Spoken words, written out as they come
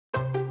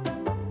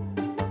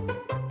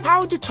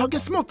How do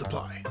Togges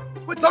multiply?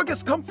 Where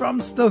Togges come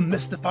from still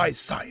mystifies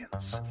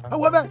science.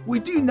 However, we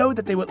do know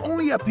that they will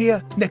only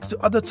appear next to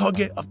other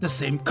Togge of the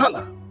same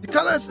color. The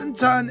colors in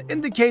turn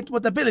indicate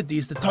what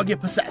abilities the Togge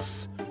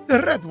possess.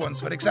 The red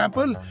ones, for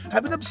example,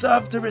 have been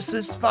observed to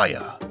resist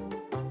fire.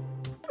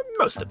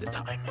 Most of the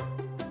time.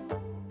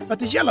 But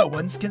the yellow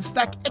ones can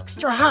stack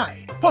extra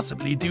high,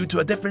 possibly due to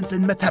a difference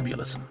in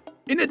metabolism.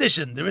 In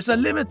addition, there is a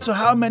limit to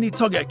how many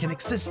Togge can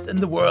exist in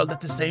the world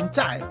at the same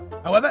time.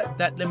 However,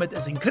 that limit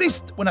is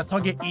increased when a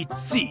Togge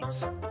eats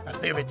seeds, a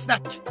favorite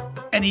snack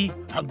of any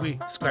hungry,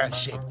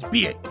 square-shaped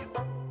being.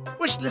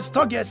 Wishlist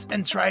Togges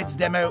and try its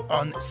demo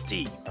on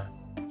Steam.